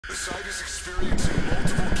The site is experiencing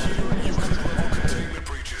multiple key Euclid-level containment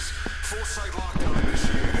breaches. Full site lockdown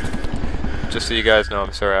initiated. Just so you guys know,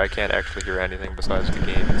 I'm sorry, I can't actually hear anything besides the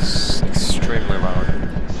game. It's extremely loud.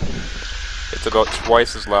 It's about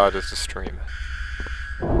twice as loud as the stream.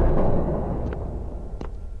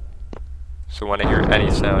 So when I hear any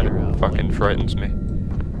sound, it fucking frightens me.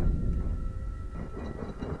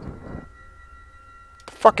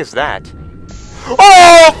 The fuck is that?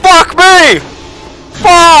 Oh, fuck me!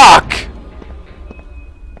 Fuck!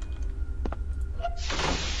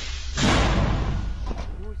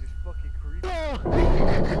 Who is this fucking creep? Dude,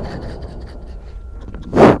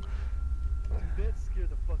 that scared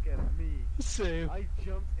the fuck out of me. Same. I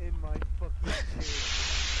jumped in my fucking chair.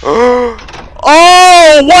 Oh,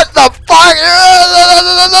 what the fuck?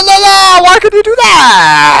 Why could you do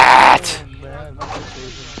that? Oh man,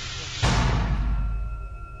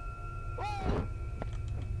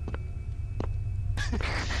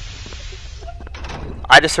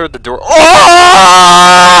 I just heard the door. Oh!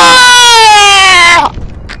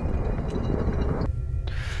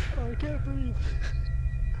 I can't breathe.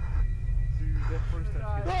 Dude, that first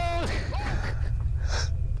time.